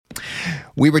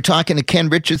We were talking to Ken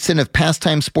Richardson of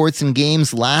Pastime Sports and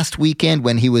Games last weekend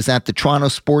when he was at the Toronto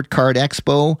Sport Card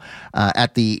Expo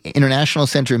at the International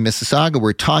Centre in Mississauga.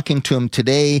 We're talking to him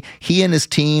today. He and his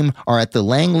team are at the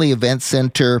Langley Event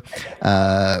Centre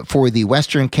for the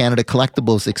Western Canada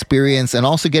Collectibles Experience and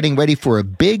also getting ready for a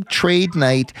big trade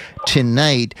night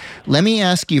tonight. Let me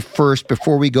ask you first,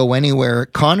 before we go anywhere,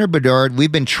 Connor Bedard,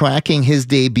 we've been tracking his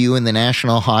debut in the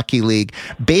National Hockey League.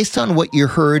 Based on what you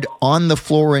heard on the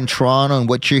floor in Toronto and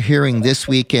what you're hearing this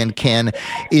weekend, Ken,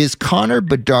 is Connor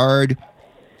Bedard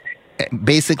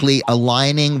basically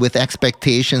aligning with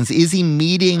expectations? Is he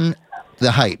meeting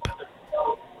the hype?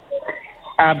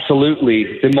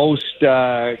 Absolutely. The most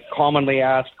commonly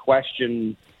asked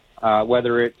question,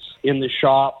 whether it's in the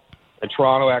shop, the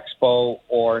Toronto Expo,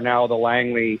 or now the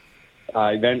Langley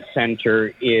Event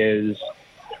Center, is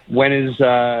when is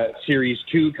Series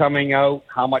 2 coming out?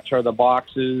 How much are the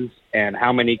boxes? And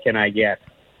how many can I get?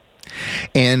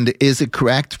 And is it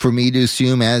correct for me to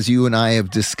assume, as you and I have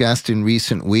discussed in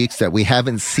recent weeks, that we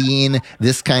haven't seen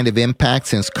this kind of impact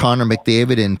since Connor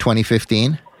McDavid in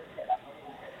 2015?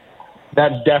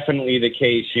 That's definitely the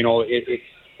case. You know, it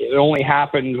only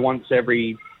happens once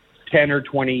every 10 or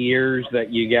 20 years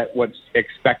that you get what's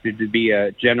expected to be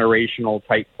a generational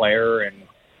type player.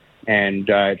 And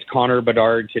it's Connor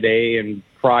Bedard today. And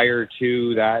prior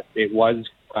to that, it was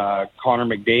Connor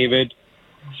McDavid,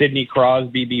 Sidney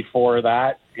Crosby before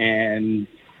that, and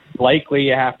likely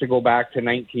you have to go back to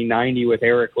 1990 with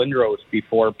Eric Lindros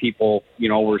before people,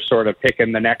 were sort of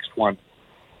picking the next one.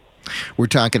 We're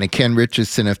talking to Ken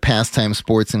Richardson of Pastime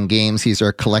Sports and Games. He's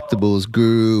our collectibles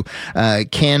guru.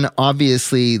 Ken,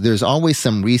 obviously, there's always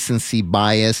some recency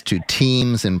bias to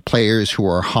teams and players who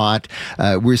are hot.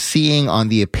 We're seeing on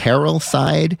the apparel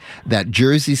side that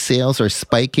jersey sales are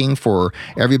spiking for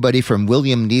everybody from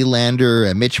William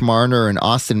Nylander, Mitch Marner, and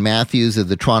Austin Matthews of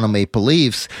the Toronto Maple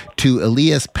Leafs to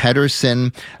Elias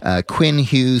Pettersson, Quinn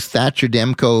Hughes, Thatcher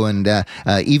Demko, and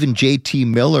even JT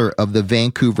Miller of the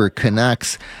Vancouver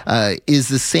Canucks. Is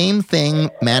the same thing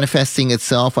manifesting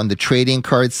itself on the trading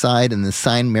card side and the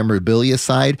signed memorabilia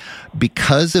side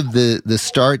because of the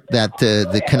start that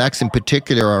the Canucks in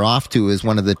particular are off to as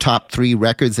one of the top 3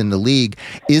 records in the league?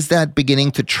 Is that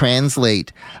beginning to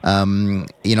translate,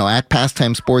 at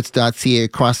pastimesports.ca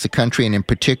across the country, and in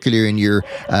particular in your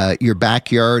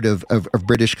backyard of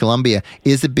British Columbia?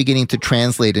 Is it beginning to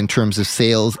translate in terms of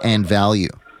sales and value?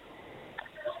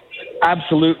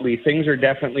 Absolutely. Things are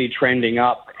definitely trending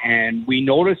up, and we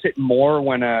notice it more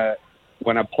when a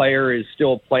player is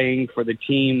still playing for the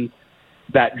team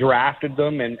that drafted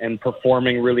them and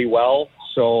performing really well.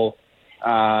 So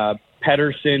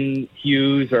Pettersson,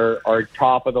 Hughes are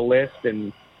top of the list,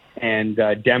 and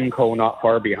Demko not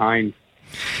far behind.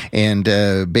 And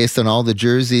based on all the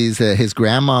jerseys his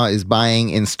grandma is buying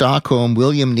in Stockholm,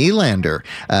 William Nylander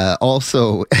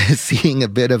also seeing a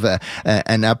bit of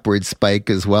an upward spike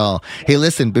as well. Hey,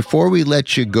 listen, before we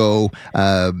let you go,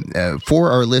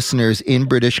 for our listeners in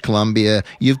British Columbia,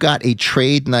 you've got a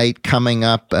trade night coming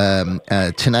up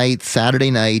tonight,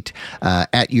 Saturday night,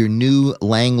 at your new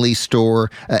Langley store.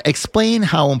 Explain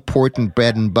how important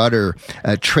bread and butter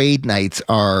trade nights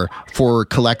are for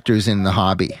collectors in the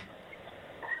hobby.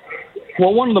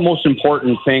 Well, one of the most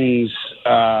important things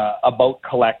about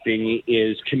collecting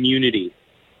is community,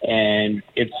 and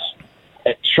it's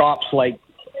at shops like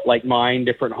mine,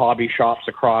 different hobby shops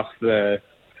across the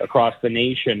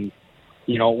nation.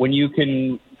 When you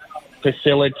can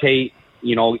facilitate,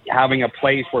 having a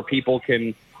place where people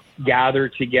can gather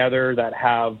together that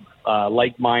have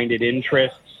like-minded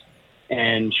interests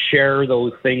and share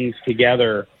those things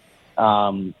together,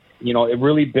 it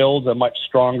really builds a much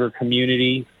stronger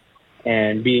community.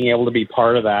 And being able to be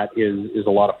part of that is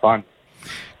a lot of fun.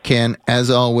 Ken,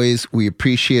 as always, we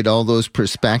appreciate all those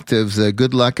perspectives.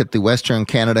 Good luck at the Western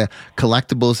Canada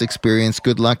Collectibles Experience.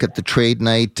 Good luck at the trade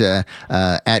night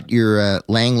at your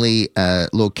Langley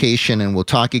location. And we'll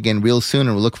talk again real soon.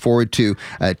 And we'll look forward to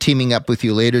teaming up with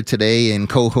you later today and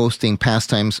co-hosting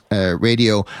Pastimes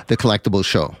Radio, the Collectibles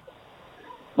Show.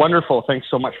 Wonderful. Thanks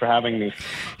so much for having me.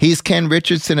 He's Ken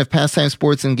Richardson of Pastime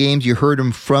Sports and Games. You heard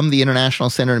him from the International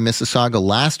Centre in Mississauga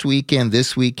last weekend.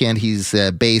 This weekend, he's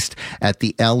based at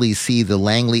the LEC, the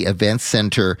Langley Event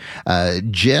Centre,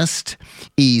 just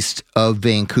east of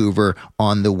Vancouver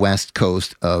on the west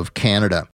coast of Canada.